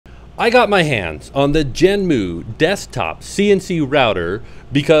I got my hands on the Genmitsu desktop CNC router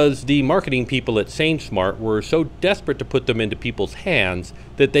because the marketing people at SainSmart were so desperate to put them into people's hands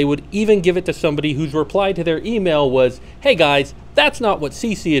that they would even give it to somebody whose reply to their email was, "Hey guys, that's not what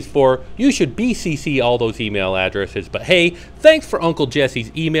CC is for. You should BCC all those email addresses, but hey, thanks for Uncle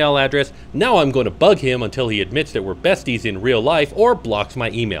Jesse's email address. Now I'm going to bug him until he admits that we're besties in real life or blocks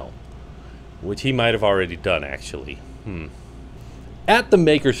my email." Which he might have already done, actually. At the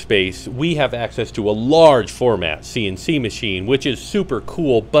Makerspace, we have access to a large format CNC machine, which is super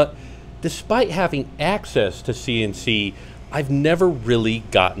cool, but despite having access to CNC, I've never really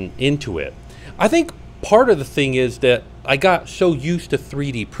gotten into it. I think part of the thing is that I got so used to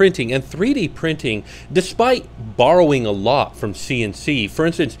 3D printing, and 3D printing, despite borrowing a lot from CNC, for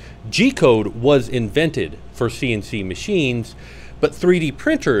instance, G-code was invented for CNC machines, but 3D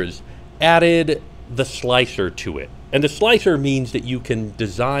printers added the slicer to it. And the slicer means that you can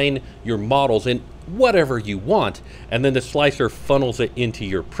design your models in whatever you want, and then the slicer funnels it into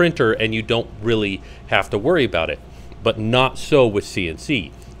your printer and you don't really have to worry about it. But not so with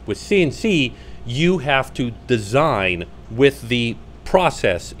CNC. With CNC, you have to design with the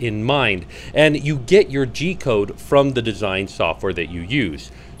process in mind, and you get your G-code from the design software that you use.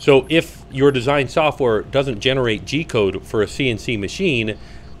 So if your design software doesn't generate G-code for a CNC machine,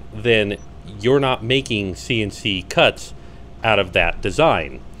 then you're not making CNC cuts out of that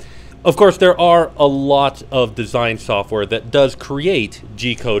design. Of course, there are a lot of design software that does create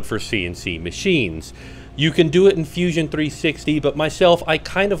G-code for CNC machines. You can do it in Fusion 360, but myself, I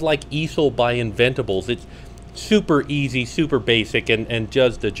kind of like easel by Inventables. It's super easy, super basic, and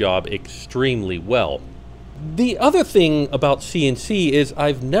does the job extremely well. The other thing about CNC is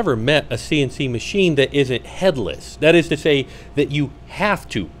I've never met a CNC machine that isn't headless. That is to say that you have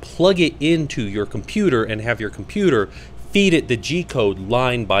to plug it into your computer and have your computer feed it the G-code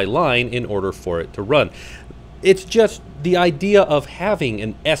line by line in order for it to run. It's just the idea of having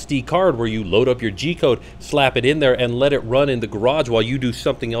an SD card where you load up your G-code, slap it in there, and let it run in the garage while you do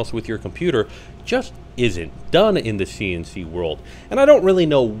something else with your computer just isn't done in the CNC world. And I don't really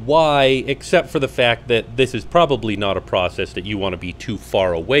know why, except for the fact that this is probably not a process that you want to be too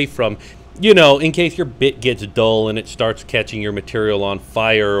far away from. You know, in case your bit gets dull and it starts catching your material on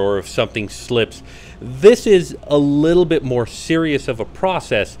fire, or if something slips. This is a little bit more serious of a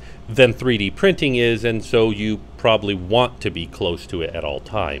process than 3D printing is, and so you probably want to be close to it at all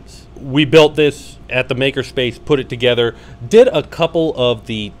times. We built this at the Makerspace, put it together, did a couple of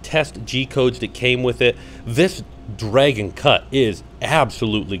the test G-codes that came with it. This Dragon cut is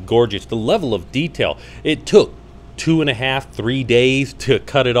absolutely gorgeous. The level of detail, it took 2.5, 3 days to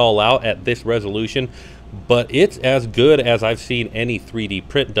cut it all out at this resolution, but it's as good as I've seen any 3D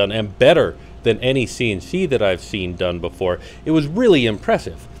print done, and better than any CNC that I've seen done before. It was really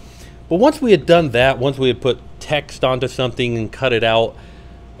impressive. But once we had done that, once we had put text onto something and cut it out,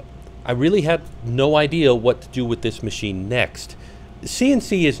 I really had no idea what to do with this machine next.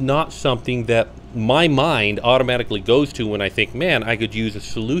 CNC is not something that my mind automatically goes to when I think, man, I could use a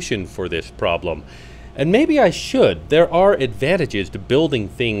solution for this problem. And maybe I should. There are advantages to building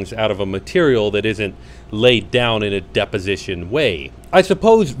things out of a material that isn't laid down in a deposition way. I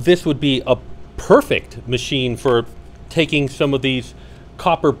suppose this would be a perfect machine for taking some of these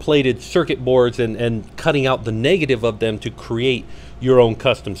copper-plated circuit boards and cutting out the negative of them to create your own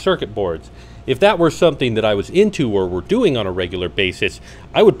custom circuit boards. If that were something that I was into or were doing on a regular basis,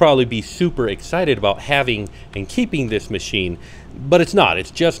 I would probably be super excited about having and keeping this machine, but it's not.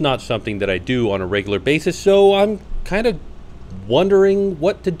 It's just not something that I do on a regular basis, so I'm kind of wondering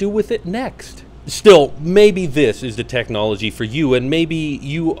what to do with it next. Still, maybe this is the technology for you, and maybe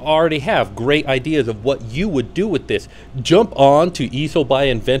you already have great ideas of what you would do with this. Jump on to Easel by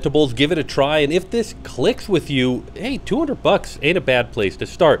Inventables, give it a try, and if this clicks with you, hey, 200 bucks ain't a bad place to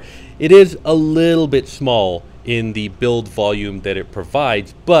start. It is a little bit small in the build volume that it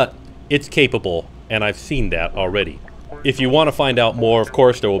provides, but it's capable, and I've seen that already. If you want to find out more, of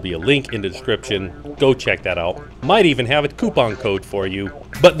course, there will be a link in the description. Go check that out. Might even have a coupon code for you.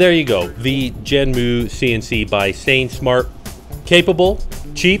 But there you go, the Genmitsu CNC by SainSmart. Capable,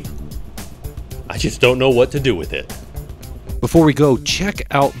 cheap, I just don't know what to do with it. Before we go, check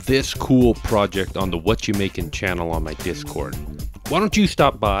out this cool project on the What You Making channel on my Discord. Why don't you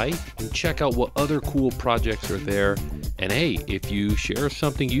stop by and check out what other cool projects are there? And hey, if you share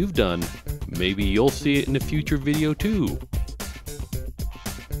something you've done, maybe you'll see it in a future video too.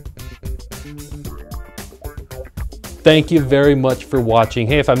 Thank you very much for watching.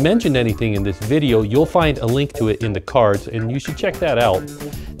 Hey, if I mentioned anything in this video, you'll find a link to it in the cards, and you should check that out.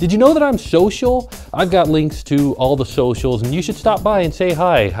 Did you know that I'm social? I've got links to all the socials, and you should stop by and say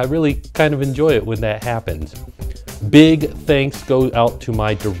hi. I really kind of enjoy it when that happens. Big thanks go out to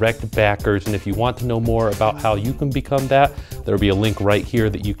my direct backers, and if you want to know more about how you can become that, there'll be a link right here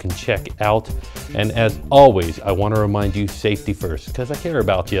that you can check out. And as always, I want to remind you, safety first, because I care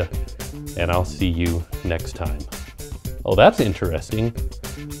about you, and I'll see you next time. Oh, that's interesting.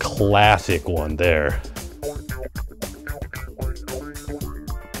 Classic one there.